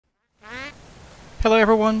Hello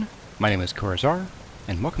everyone, my name is Corazar,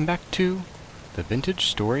 and welcome back to the Vintage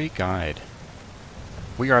Story Guide.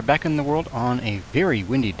 We are back in the world on a very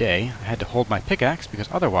windy day. I had to hold my pickaxe because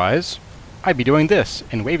otherwise I'd be doing this,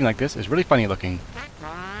 and waving like this is really funny looking.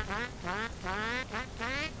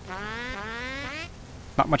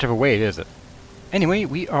 Not much of a wave, is it? Anyway,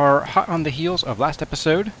 we are hot on the heels of last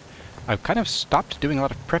episode. I've kind of stopped doing a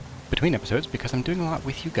lot of prep between episodes because I'm doing a lot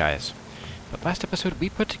with you guys. But last episode we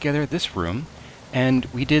put together this room, and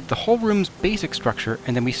we did the whole room's basic structure,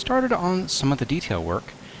 and then we started on some of the detail work.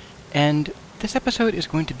 And this episode is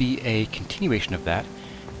going to be a continuation of that,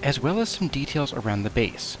 as well as some details around the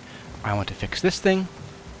base. I want to fix this thing,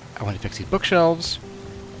 I want to fix these bookshelves,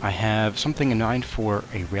 I have something in mind for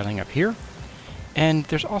a railing up here, and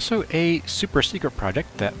there's also a super secret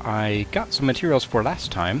project that I got some materials for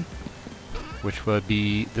last time, which would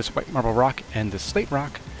be this white marble rock and this slate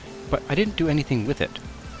rock, but I didn't do anything with it.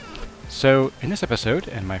 So in this episode,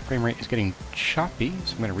 and my frame rate is getting choppy,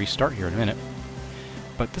 so I'm going to restart here in a minute,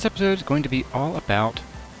 but this episode is going to be all about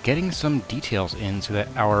getting some details in so that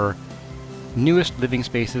our newest living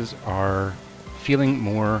spaces are feeling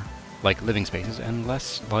more like living spaces and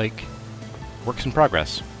less like works in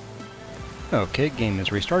progress. Okay, game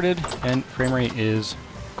is restarted, and frame rate is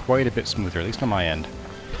quite a bit smoother, at least on my end.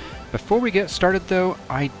 Before we get started though,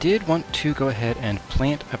 I did want to go ahead and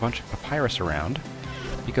plant a bunch of papyrus around,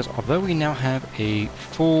 because although we now have a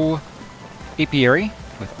full apiary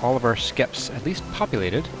with all of our skeps at least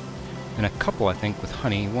populated, and a couple I think with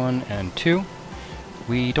honey, 1 and 2,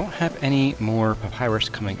 we don't have any more papyrus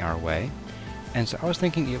coming our way, and so I was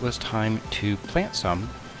thinking it was time to plant some,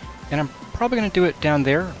 and I'm probably going to do it down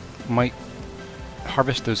there. Might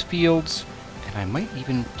harvest those fields, and I might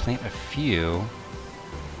even plant a few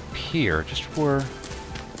up here, just for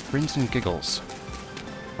grins and giggles.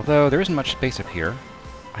 Although there isn't much space up here,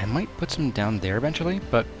 I might put some down there eventually,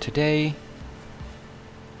 but today,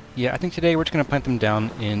 yeah, I think today we're just going to plant them down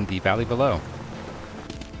in the valley below.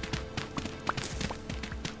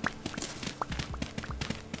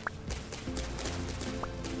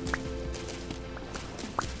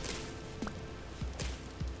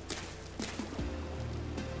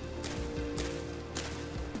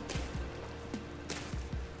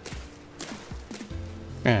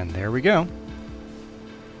 And there we go.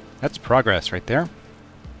 That's progress right there.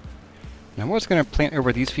 Now I was going to plant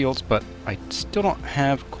over these fields, but I still don't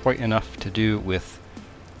have quite enough to do with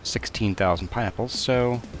 16,000 pineapples,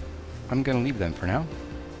 so I'm going to leave them for now.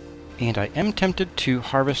 And I am tempted to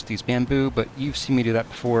harvest these bamboo, but you've seen me do that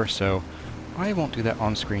before, so I won't do that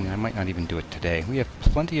on screen. I might not even do it today. We have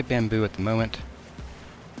plenty of bamboo at the moment,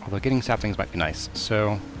 although getting saplings might be nice,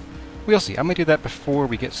 so we'll see. I might do that before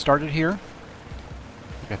we get started here.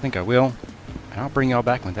 I think I will, and I'll bring y'all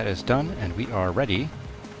back when that is done and we are ready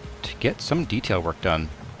to get some detail work done.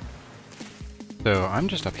 So I'm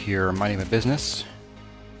just up here minding my business,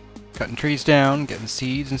 cutting trees down, getting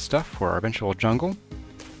seeds and stuff for our eventual jungle.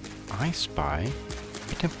 I spy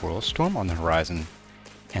a temporal storm on the horizon,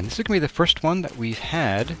 and this is going to be the first one that we've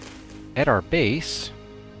had at our base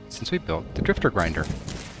since we built the drifter grinder.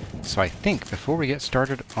 So I think before we get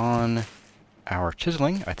started on our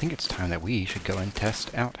chiseling, I think it's time that we should go and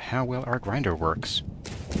test out how well our grinder works.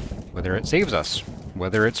 Whether it saves us,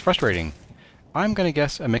 whether it's frustrating. I'm going to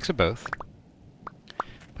guess a mix of both.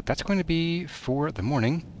 But that's going to be for the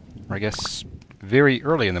morning, or I guess very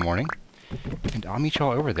early in the morning. And I'll meet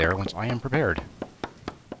y'all over there once I am prepared.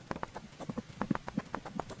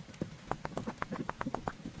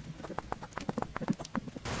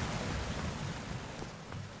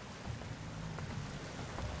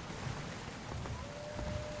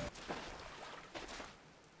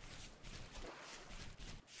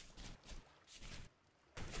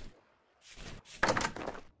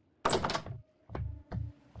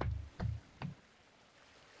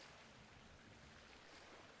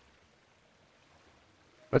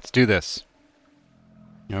 Let's do this.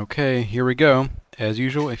 Okay, here we go. As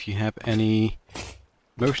usual, if you have any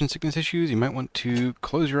motion sickness issues, you might want to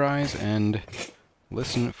close your eyes and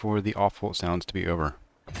listen for the awful sounds to be over.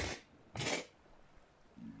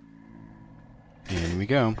 In we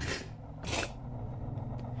go.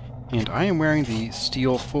 And I am wearing the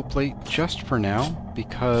steel full plate just for now,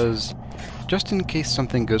 because just in case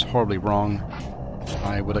something goes horribly wrong,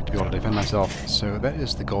 I would like to be able to defend myself, so that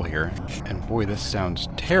is the goal here. And boy, this sounds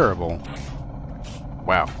terrible.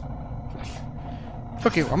 Wow.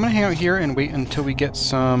 Okay, well, I'm going to hang out here and wait until we get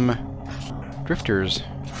some drifters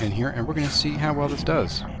in here, and we're going to see how well this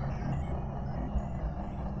does.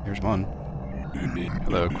 Here's one.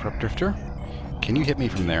 Hello, corrupt drifter. Can you hit me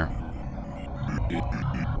from there?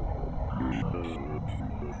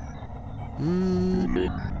 I'm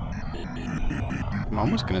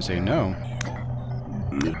almost gonna say no.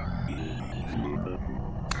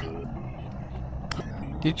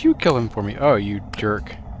 Did you kill him for me? Oh, you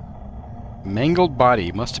jerk. Mangled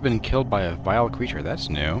body. Must have been killed by a vile creature. That's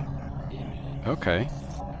new. Okay.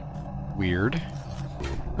 Weird.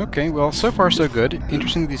 Okay, well, so far so good.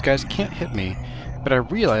 Interesting that these guys can't hit me. But I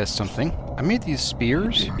realized something. I made these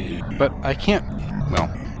spears, but I can't...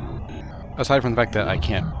 Well, aside from the fact that I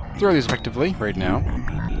can't throw these effectively right now,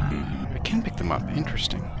 I can pick them up.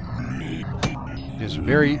 Interesting. It is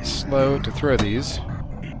very slow to throw these.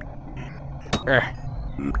 Urgh.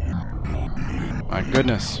 My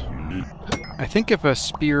goodness. I think if a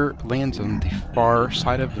spear lands on the far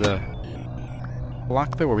side of the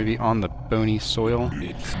block, though, or maybe on the bony soil,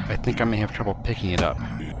 I think I may have trouble picking it up.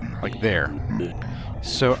 Like there.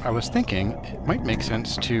 So I was thinking it might make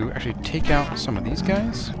sense to actually take out some of these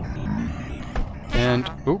guys. And...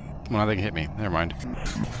 oop, well, they can hit me. Never mind.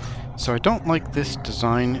 So I don't like this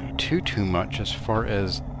design too much as far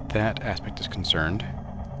as that aspect is concerned.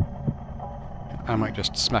 I might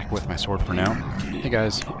just smack with my sword for now. Hey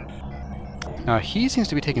guys. Now he seems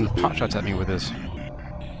to be taking pot shots at me with his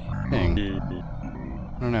thing.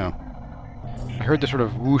 I don't know. I heard the sort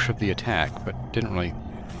of whoosh of the attack, but didn't really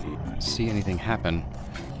see anything happen.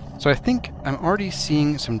 So I think I'm already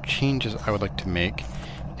seeing some changes I would like to make,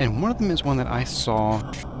 and one of them is one that I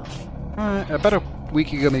saw about a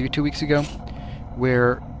week ago, maybe 2 weeks ago,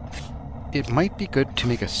 where it might be good to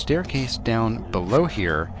make a staircase down below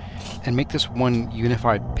here and make this one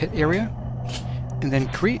unified pit area, and then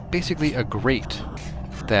create basically a grate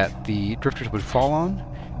that the drifters would fall on,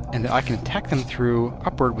 and that I can attack them through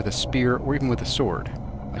upward with a spear or even with a sword,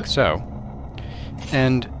 like so.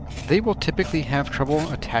 And they will typically have trouble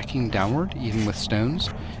attacking downward, even with stones,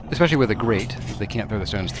 especially with a grate, if they can't throw the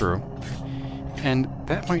stones through. And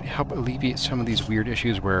that might help alleviate some of these weird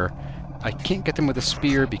issues where I can't get them with a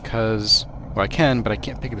spear because, well, I can, but I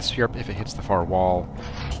can't pick the spear up if it hits the far wall,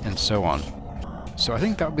 and so on. So I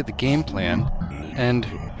think that would be the game plan. And,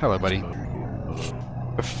 hello, buddy.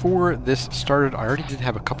 Before this started, I already did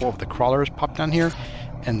have a couple of the crawlers pop down here,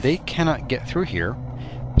 and they cannot get through here,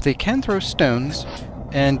 but they can throw stones,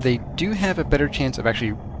 and they do have a better chance of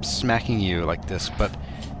actually smacking you like this, but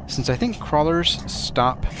since I think crawlers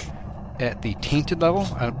stop at the tainted level,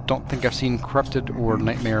 I don't think I've seen corrupted or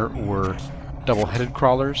nightmare or double-headed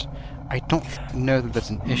crawlers, I don't know that that's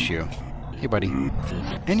an issue. Hey, buddy.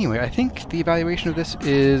 Anyway, I think the evaluation of this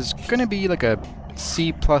is gonna be like a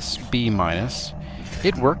C plus B minus.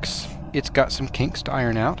 It works. It's got some kinks to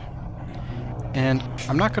iron out. And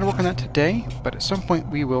I'm not going to work on that today, but at some point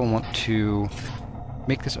we will want to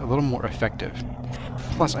make this a little more effective.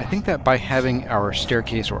 Plus, I think that by having our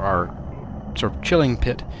staircase or our sort of chilling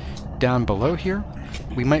pit down below here,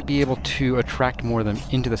 we might be able to attract more of them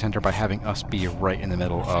into the center by having us be right in the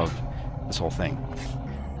middle of this whole thing.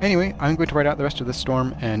 Anyway, I'm going to ride out the rest of this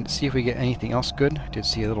storm and see if we get anything else good. I did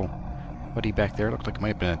see a little buddy back there. Looked like it might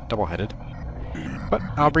have been a double-headed. But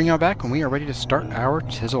I'll bring y'all back when we are ready to start our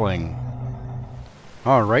chiseling.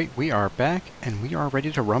 Alright, we are back and we are ready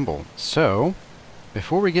to rumble. So,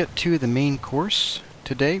 before we get to the main course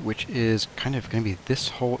today, which is kind of going to be this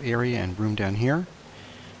whole area and room down here,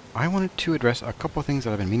 I wanted to address a couple of things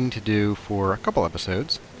that I've been meaning to do for a couple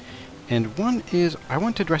episodes. And one is I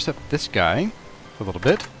want to dress up this guy a little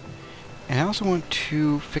bit, and I also want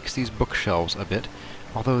to fix these bookshelves a bit,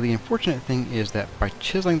 although the unfortunate thing is that by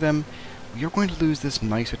chiseling them, you're going to lose this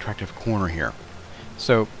nice attractive corner here.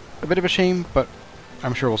 So, a bit of a shame, but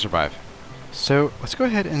I'm sure we'll survive. So, let's go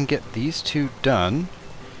ahead and get these two done,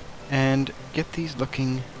 and get these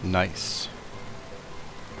looking nice.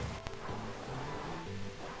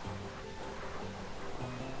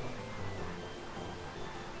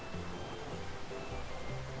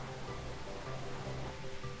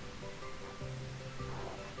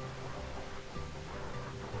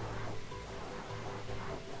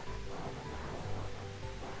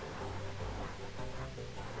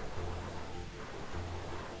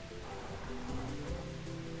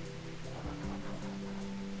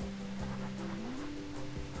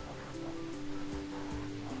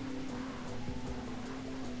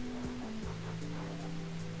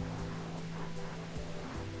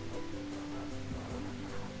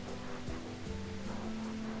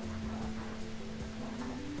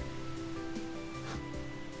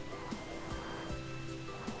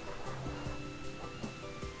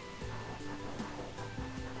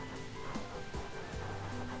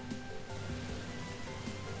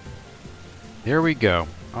 There we go.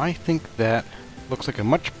 I think that looks like a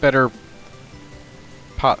much better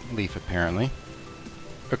pot leaf, apparently.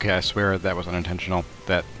 Okay, I swear that was unintentional.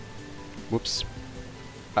 That Whoops.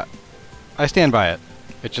 I stand by it.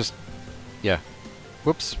 It just... yeah.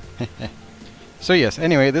 Whoops. So yes,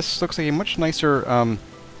 anyway, this looks like a much nicer,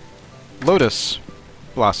 lotus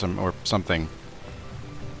blossom or something.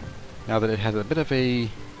 Now that it has a bit of a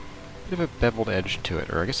beveled edge to it,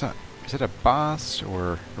 or I guess not. Is it a boss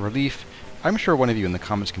or a relief? I'm sure one of you in the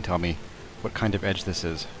comments can tell me what kind of edge this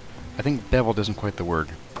is. I think beveled isn't quite the word.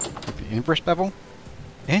 Like the inverse bevel?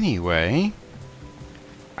 Anyway,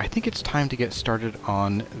 I think it's time to get started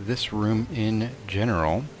on this room in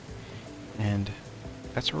general, and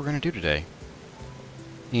that's what we're going to do today.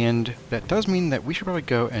 And that does mean that we should probably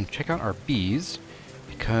go and check out our bees,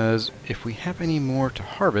 because if we have any more to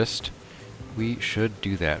harvest, we should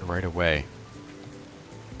do that right away.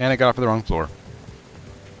 And I got off of the wrong floor.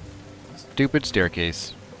 Stupid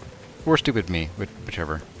staircase. Or stupid me,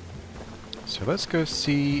 whichever. So let's go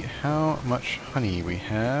see how much honey we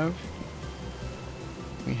have.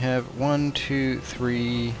 We have 1, 2,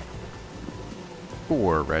 3,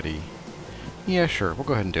 4 ready. Yeah, sure, we'll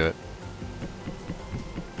go ahead and do it.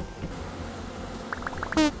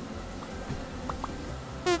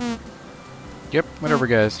 Yep, whatever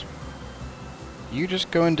guys. You just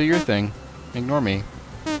go and do your thing. Ignore me.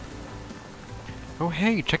 Oh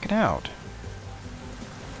hey, check it out.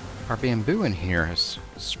 Our bamboo in here has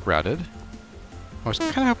sprouted. I was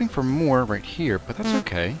kind of hoping for more right here, but that's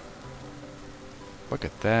okay. Look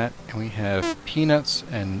at that. And we have peanuts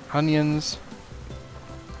and onions.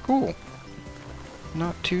 Cool.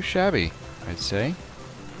 Not too shabby, I'd say.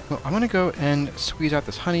 Well, I'm going to go and squeeze out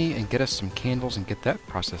this honey and get us some candles and get that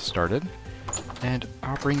process started. And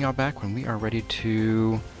I'll bring y'all back when we are ready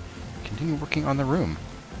to continue working on the room.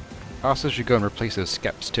 I also should go and replace those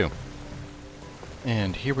skeps too.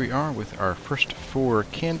 And here we are with our first 4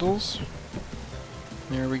 candles.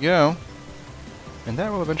 There we go. And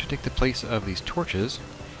that will eventually take the place of these torches.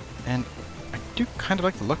 And I do kind of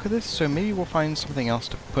like the look of this, so maybe we'll find something else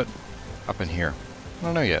to put up in here. I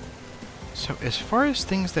don't know yet. So as far as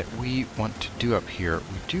things that we want to do up here,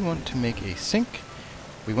 we do want to make a sink.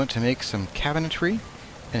 We want to make some cabinetry,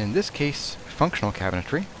 and in this case, functional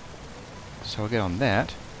cabinetry. So I'll get on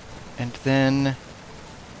that. And then,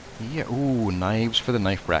 yeah, ooh, knives for the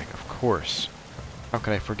knife rack, of course. How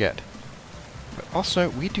could I forget? But also,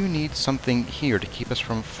 we do need something here to keep us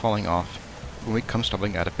from falling off when we come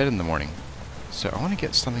stumbling out of bed in the morning. So I want to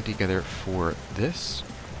get something together for this,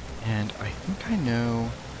 and I think I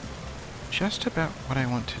know just about what I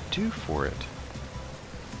want to do for it.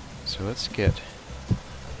 So let's get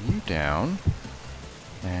you down,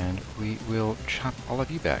 and we will chop all of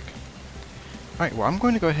you back. Alright, well I'm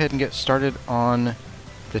going to go ahead and get started on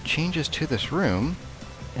the changes to this room,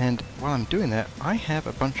 and while I'm doing that, I have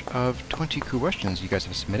a bunch of 20 questions you guys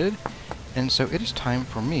have submitted, and so it is time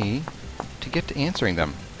for me to get to answering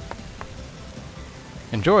them.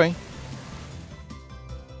 Enjoy!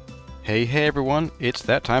 Hey everyone, it's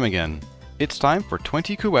that time again. It's time for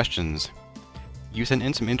 20 questions. You sent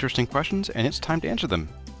in some interesting questions, and it's time to answer them.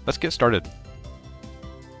 Let's get started.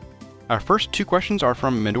 Our first 2 questions are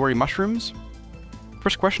from Midori Mushrooms.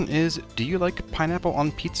 First question is, do you like pineapple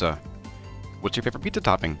on pizza? What's your favorite pizza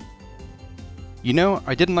topping? You know,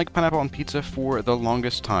 I didn't like pineapple on pizza for the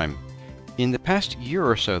longest time. In the past year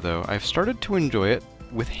or so, though, I've started to enjoy it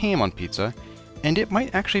with ham on pizza, and it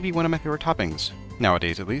might actually be one of my favorite toppings,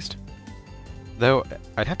 nowadays at least. Though,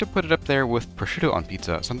 I'd have to put it up there with prosciutto on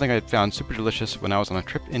pizza, something I found super delicious when I was on a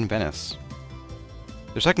trip in Venice.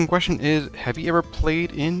 The second question is, have you ever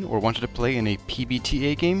played in or wanted to play in a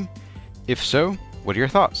PBTA game? If so, what are your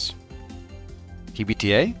thoughts?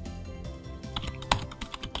 PBTA?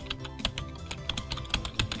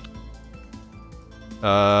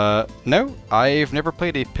 No, I've never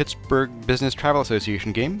played a Pittsburgh Business Travel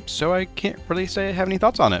Association game, so I can't really say I have any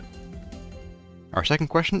thoughts on it. Our second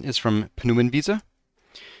question is from Pnuman Visa.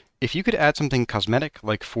 If you could add something cosmetic,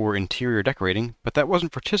 like for interior decorating, but that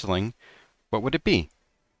wasn't for chiseling, what would it be?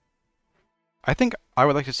 I think I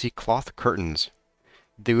would like to see cloth curtains.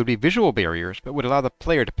 They would be visual barriers, but would allow the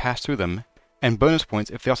player to pass through them, and bonus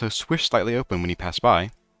points if they also swish slightly open when you pass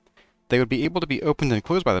by. They would be able to be opened and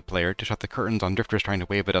closed by the player to shut the curtains on drifters trying to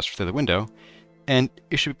wave at us through the window, and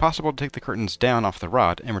it should be possible to take the curtains down off the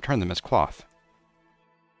rod and return them as cloth.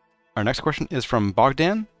 Our next question is from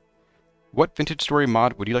Bogdan. What vintage story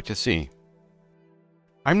mod would you like to see?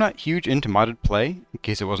 I'm not huge into modded play, in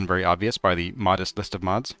case it wasn't very obvious by the modest list of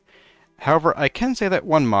mods. However, I can say that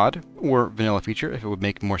one mod, or vanilla feature if it would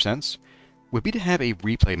make more sense, would be to have a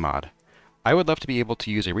replay mod. I would love to be able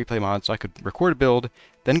to use a replay mod so I could record a build,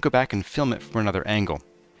 then go back and film it from another angle.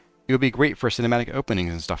 It would be great for cinematic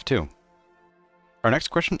openings and stuff too. Our next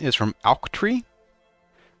question is from Alktree.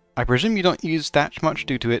 I presume you don't use thatch much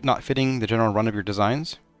due to it not fitting the general run of your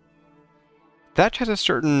designs? Thatch has a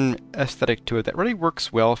certain aesthetic to it that really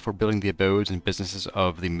works well for building the abodes and businesses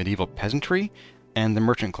of the medieval peasantry and the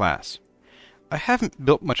merchant class. I haven't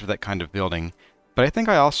built much of that kind of building, but I think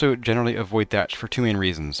I also generally avoid thatch for two main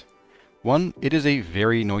reasons. One, it is a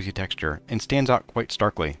very noisy texture and stands out quite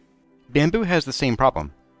starkly. Bamboo has the same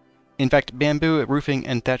problem. In fact, bamboo, roofing,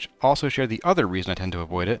 and thatch also share the other reason I tend to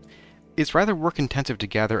avoid it. It's rather work intensive to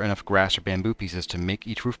gather enough grass or bamboo pieces to make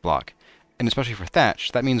each roof block, and especially for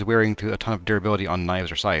thatch, that means wearing to a ton of durability on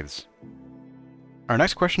knives or scythes. Our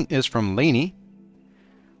next question is from Lainey.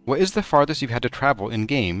 What is the farthest you've had to travel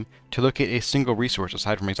in-game to locate a single resource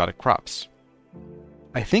aside from exotic crops?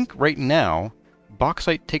 I think right now,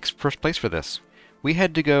 bauxite takes first place for this. We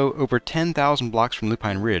had to go over 10,000 blocks from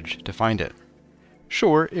Lupine Ridge to find it.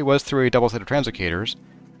 Sure, it was through a double set of translocators,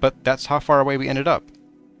 but that's how far away we ended up.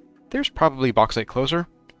 There's probably bauxite closer,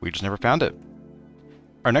 we just never found it.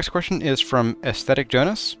 Our next question is from Aesthetic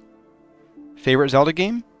Jonas. Favorite Zelda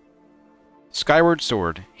game? Skyward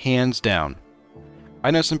Sword, hands down.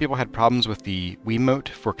 I know some people had problems with the Wiimote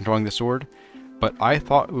for controlling the sword, but I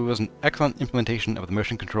thought it was an excellent implementation of the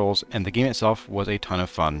motion controls, and the game itself was a ton of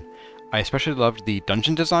fun. I especially loved the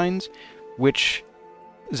dungeon designs, which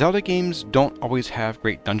Zelda games don't always have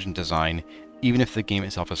great dungeon design, even if the game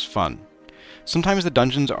itself is fun. Sometimes the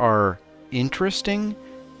dungeons are interesting,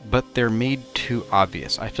 but they're made too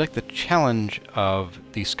obvious. I feel like the challenge of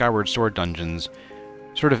the Skyward Sword dungeons,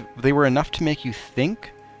 they were enough to make you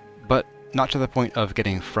think, but not to the point of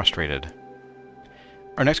getting frustrated.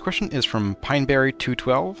 Our next question is from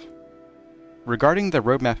Pineberry212. Regarding the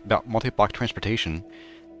roadmap about multi-block transportation,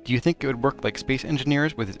 do you think it would work like Space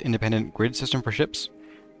Engineers with its independent grid system for ships?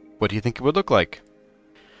 What do you think it would look like?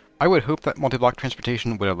 I would hope that multi-block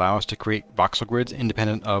transportation would allow us to create voxel grids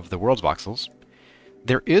independent of the world's voxels.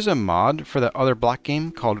 There is a mod for that other block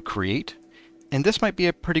game called Create, and this might be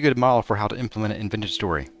a pretty good model for how to implement it in Vintage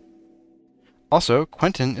Story. Also,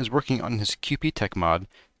 Quentin is working on his QP Tech mod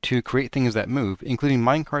to create things that move, including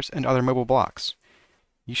minecarts and other mobile blocks.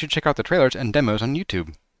 You should check out the trailers and demos on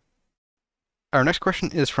YouTube. Our next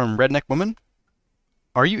question is from Redneck Woman.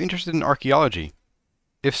 Are you interested in archaeology?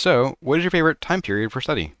 If so, what is your favorite time period for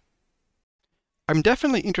study? I'm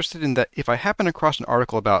definitely interested in that if I happen across an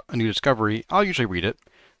article about a new discovery, I'll usually read it,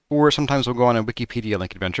 or sometimes we'll go on a Wikipedia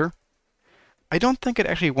link adventure. I don't think I'd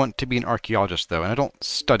actually want to be an archaeologist though, and I don't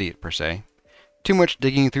study it per se. Too much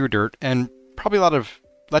digging through dirt, and probably a lot of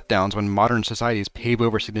letdowns when modern societies pave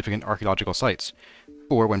over significant archaeological sites,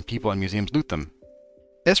 or when people and museums loot them.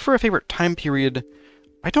 As for a favorite time period,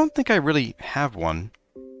 I don't think I really have one.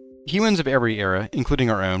 Humans of every era, including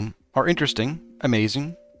our own, are interesting,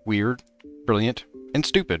 amazing, weird, brilliant, and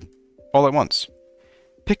stupid, all at once.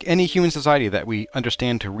 Pick any human society that we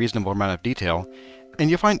understand to a reasonable amount of detail, and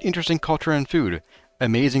you'll find interesting culture and food,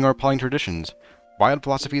 amazing or appalling traditions, wild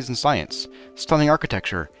philosophies and science, stunning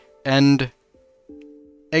architecture, and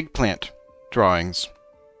eggplant drawings.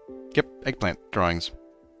 Yep, eggplant drawings.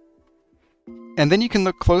 And then you can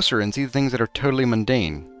look closer and see the things that are totally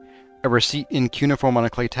mundane. A receipt in cuneiform on a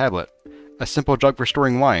clay tablet. A simple jug for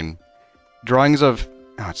storing wine. Drawings of...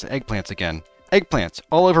 oh, it's the eggplants again. Eggplants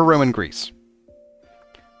all over Roman Greece.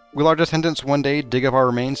 Will our descendants one day dig up our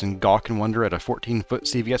remains and gawk and wonder at a 14-foot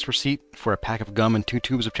CVS receipt for a pack of gum and 2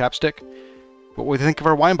 tubes of chapstick? What will they think of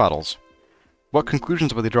our wine bottles? What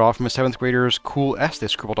conclusions will they draw from a 7th grader's cool S they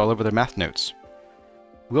scribbled all over their math notes?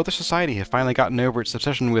 Will the society have finally gotten over its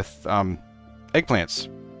obsession with, eggplants?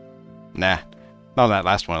 Nah, not on that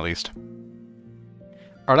last one at least.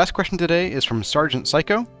 Our last question today is from Sergeant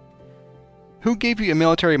Psycho. Who gave you a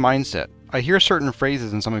military mindset? I hear certain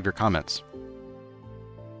phrases in some of your comments.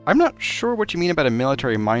 I'm not sure what you mean about a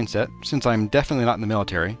military mindset, since I'm definitely not in the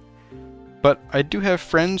military. But I do have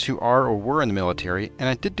friends who are or were in the military, and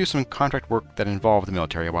I did do some contract work that involved the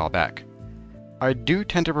military a while back. I do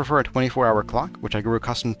tend to prefer a 24-hour clock, which I grew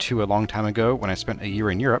accustomed to a long time ago when I spent a year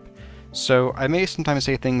in Europe, so I may sometimes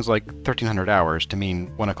say things like 1300 hours to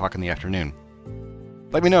mean 1 o'clock in the afternoon.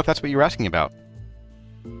 Let me know if that's what you're asking about.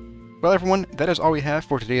 Well everyone, that is all we have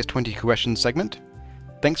for today's 20 questions segment.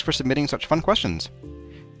 Thanks for submitting such fun questions.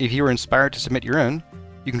 If you were inspired to submit your own,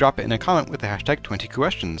 you can drop it in a comment with the hashtag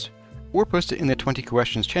 20questions, or post it in the 20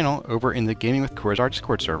 Questions channel over in the Gaming with Corzar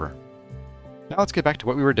Discord server. Now let's get back to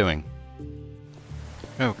what we were doing.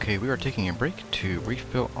 Okay, we are taking a break to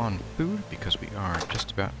refill on food because we are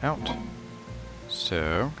just about out.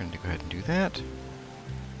 So, I'm going to go ahead and do that.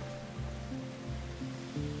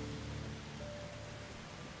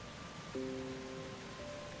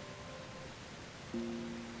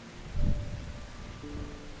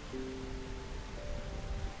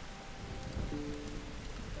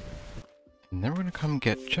 And then we're going to come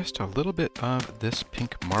get just a little bit of this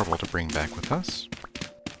pink marble to bring back with us.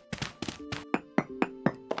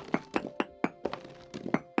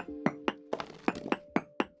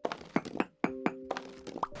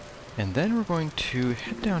 And then we're going to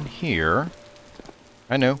head down here.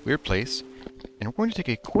 I know, weird place. And we're going to take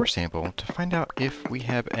a core sample to find out if we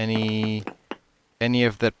have any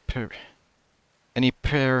of that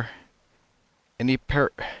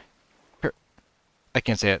I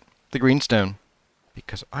can't say it. The greenstone.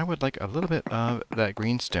 Because I would like a little bit of that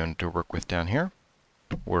greenstone to work with down here.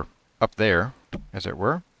 Or up there, as it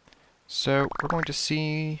were. So we're going to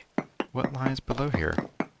see what lies below here.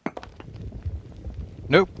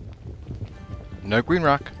 Nope. No green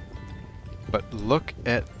rock. But look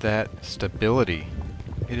at that stability.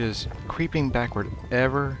 It is creeping backward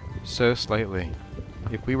ever so slightly.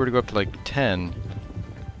 If we were to go up to like 10,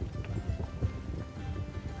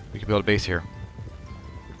 we could build a base here.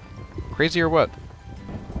 Crazy or what?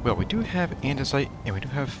 Well, we do have andesite and we do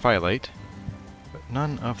have phyllite, but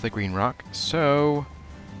none of the green rock. So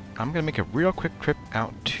I'm going to make a real quick trip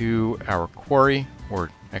out to our quarry,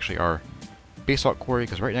 or actually our basalt quarry,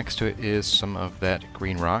 because right next to it is some of that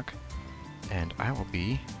green rock. And I will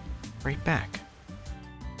be right back.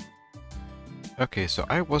 Okay, so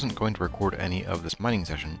I wasn't going to record any of this mining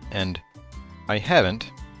session, and I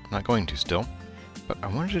haven't. I'm not going to still. But I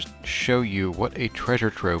wanted to show you what a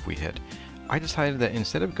treasure trove we hit. I decided that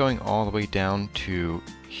instead of going all the way down to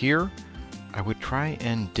here, I would try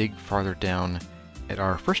and dig farther down at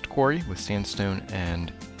our first quarry with sandstone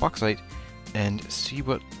and bauxite and see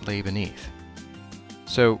what lay beneath.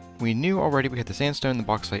 So we knew already we had the sandstone, the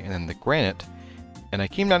bauxite, and then the granite. And I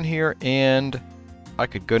came down here and I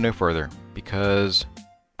could go no further because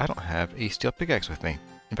I don't have a steel pickaxe with me.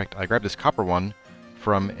 In fact, I grabbed this copper one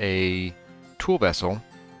from a tool vessel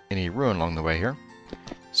in a ruin along the way here.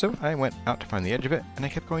 So I went out to find the edge of it, and I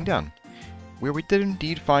kept going down, where we did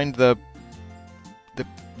indeed find the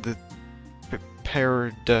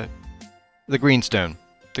greenstone.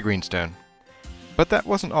 The greenstone. But that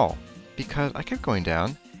wasn't all, because I kept going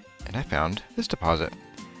down, and I found this deposit.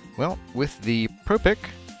 Well, with the Propic,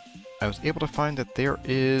 I was able to find that there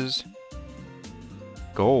is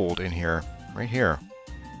gold in here, right here.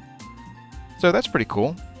 So that's pretty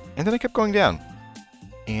cool. And then I kept going down,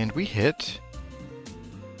 and we hit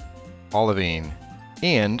olivine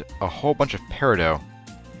and a whole bunch of peridot,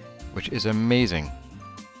 which is amazing.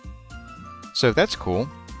 So that's cool.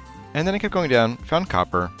 And then I kept going down, found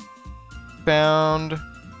copper, found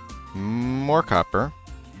more copper,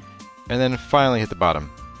 and then finally hit the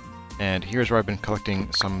bottom. And here's where I've been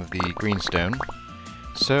collecting some of the greenstone.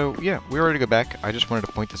 So yeah, we're ready to go back. I just wanted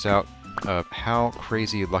to point this out of how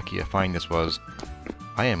crazy lucky a find this was.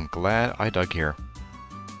 I am glad I dug here.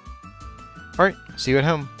 Alright, see you at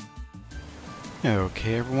home.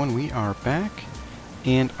 Okay everyone, we are back.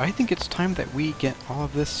 And I think it's time that we get all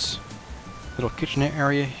of this little kitchenette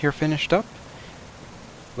area here finished up.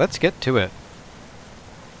 Let's get to it.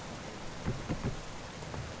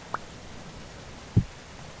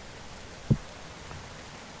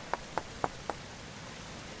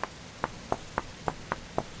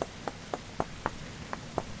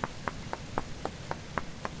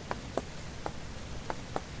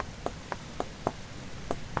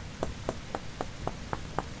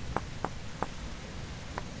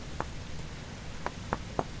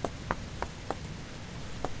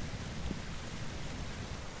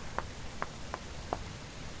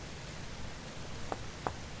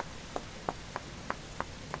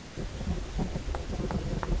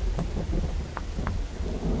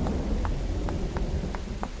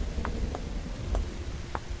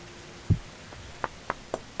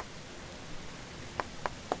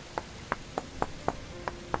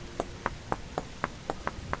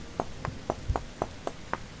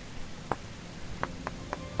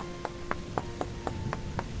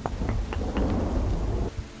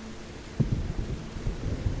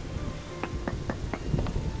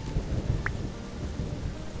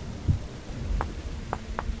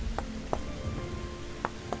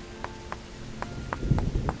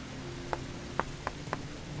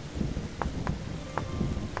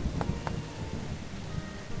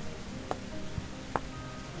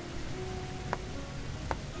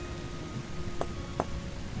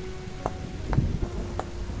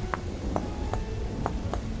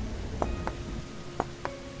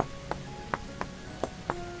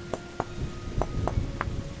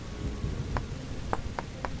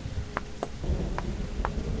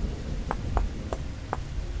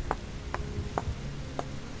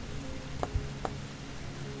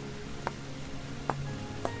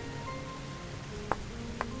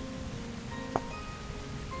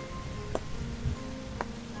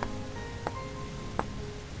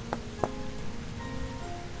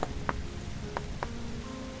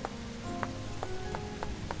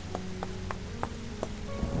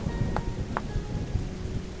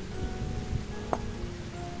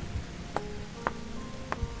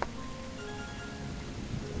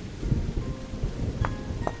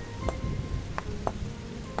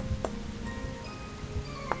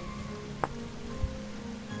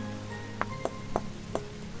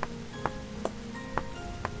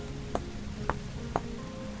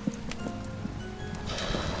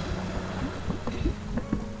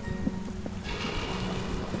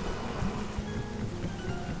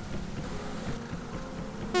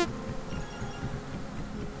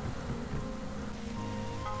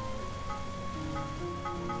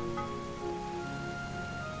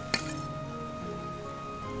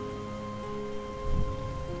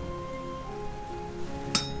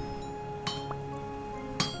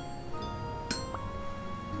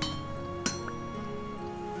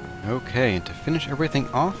 Okay, and to finish everything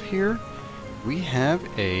off here, we have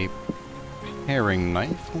a paring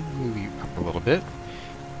knife. We'll move you up a little bit.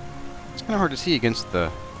 It's kind of hard to see against the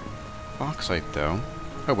bauxite, though.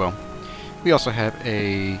 Oh well. We also have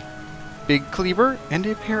a big cleaver and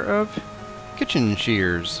a pair of kitchen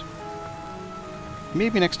shears.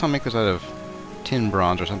 Maybe next time make those out of tin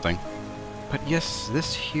bronze or something. But yes,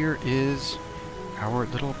 this here is our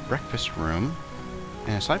little breakfast room.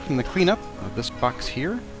 And aside from the cleanup of this box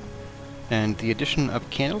here, and the addition of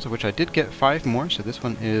candles, of which I did get 5 more, so this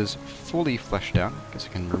one is fully fleshed out. I guess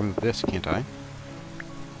I can remove this, can't I?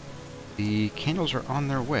 The candles are on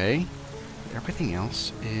their way. Everything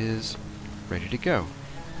else is ready to go.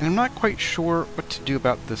 And I'm not quite sure what to do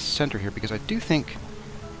about the center here, because I do think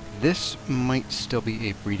this might still be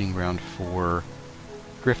a breeding ground for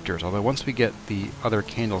grifters, although once we get the other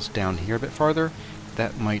candles down here a bit farther,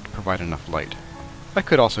 that might provide enough light. I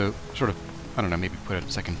could also sort of, I don't know, maybe put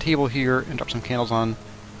a second table here and drop some candles on.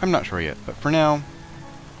 I'm not sure yet, but for now,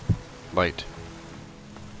 light.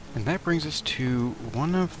 And that brings us to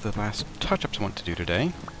one of the last touch-ups I want to do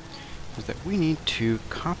today, is that we need to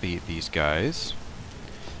copy these guys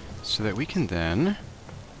so that we can then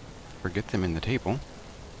forget them in the table.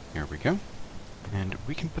 Here we go. And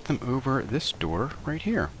we can put them over this door right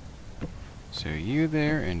here. So you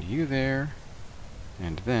there, and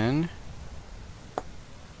then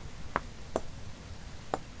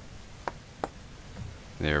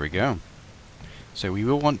there we go. So we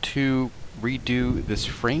will want to redo this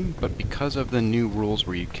frame, but because of the new rules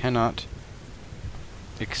where you cannot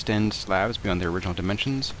extend slabs beyond their original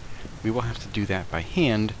dimensions, we will have to do that by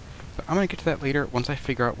hand. But I'm going to get to that later once I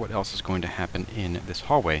figure out what else is going to happen in this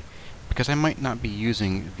hallway, because I might not be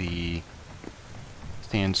using the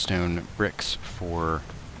sandstone bricks for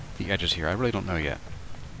the edges here. I really don't know yet.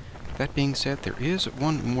 That being said, there is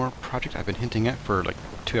one more project I've been hinting at for like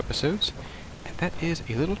 2 episodes, and that is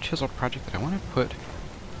a little chisel project that I want to put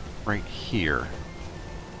right here.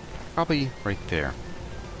 Probably right there.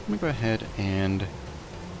 Let me go ahead and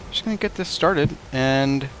just going to get this started,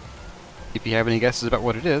 and if you have any guesses about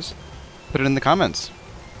what it is, put it in the comments.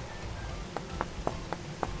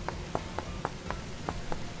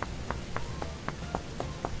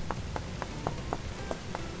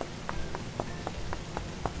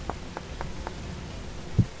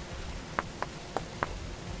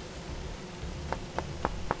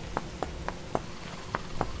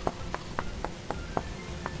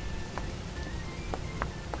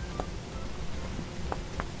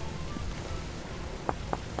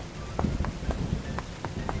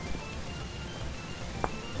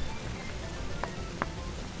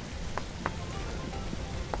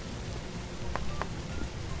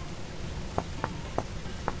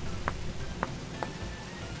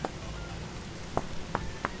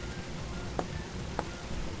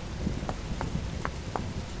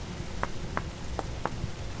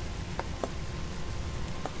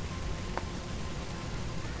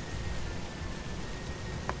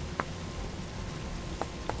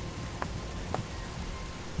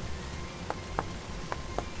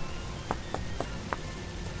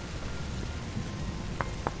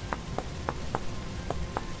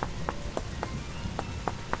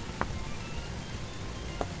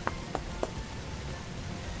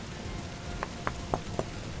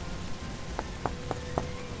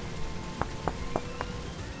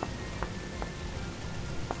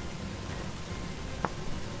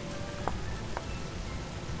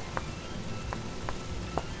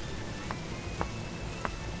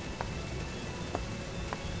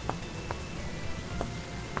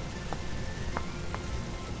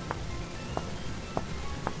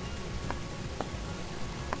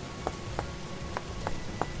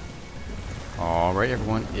 Alright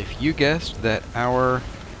everyone, if you guessed that our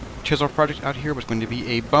chisel project out here was going to be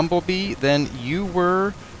a bumblebee, then you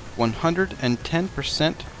were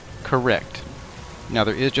 110% correct. Now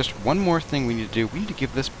there is just one more thing we need to do. We need to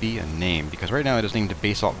give this bee a name, because right now it is named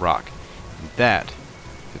Basalt Rock. And that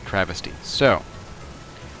is a travesty. So,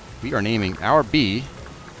 we are naming our bee,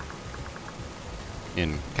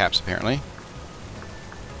 in caps apparently,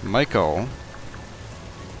 Michael,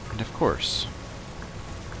 and of course,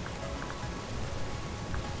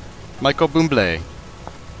 Michael Bublé,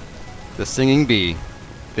 the singing bee.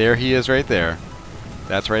 There he is right there.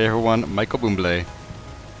 That's right everyone, Michael Bublé.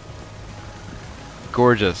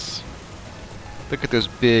 Gorgeous. Look at those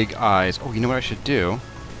big eyes. Oh, you know what I should do?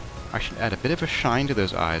 I should add a bit of a shine to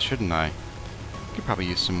those eyes, shouldn't I? Could probably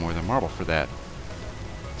use some more of the marble for that.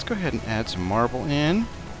 Let's go ahead and add some marble in.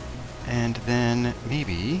 And then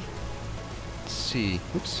maybe, let's see,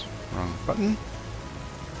 oops, wrong button.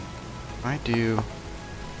 I do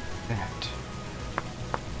that.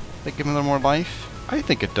 that give him a little more life? I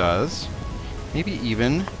think it does. Maybe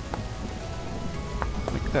even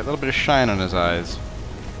like that little bit of shine on his eyes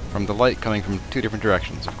from the light coming from two different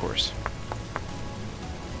directions, of course.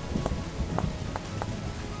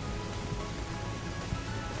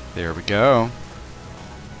 There we go.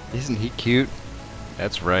 Isn't he cute?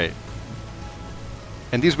 That's right.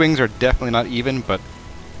 And these wings are definitely not even, but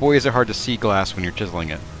boy is it hard to see glass when you're chiseling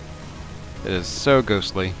it. It is so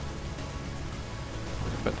ghostly.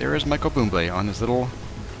 But there is Michael Bublé on his little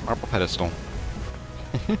marble pedestal.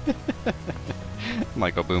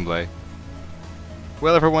 Michael Bublé.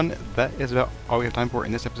 Well everyone, that is about all we have time for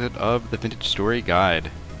in this episode of the Vintage Story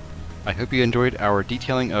Guide. I hope you enjoyed our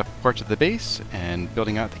detailing of parts of the base, and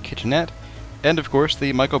building out the kitchenette, and of course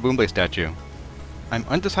the Michael Bublé statue. I'm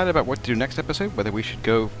undecided about what to do next episode, whether we should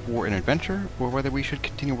go for an adventure, or whether we should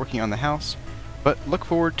continue working on the house, but look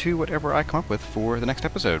forward to whatever I come up with for the next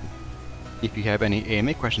episode. If you have any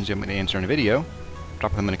AMA questions you want me to answer in a video,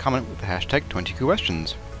 drop them in a comment with the hashtag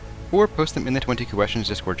 20questions, or post them in the 20questions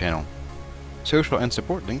Discord channel. Social and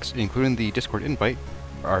support links, including the Discord invite,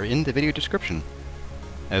 are in the video description.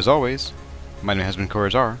 As always, my name has been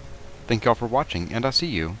Corazar. Thank you all for watching, and I'll see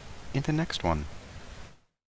you in the next one.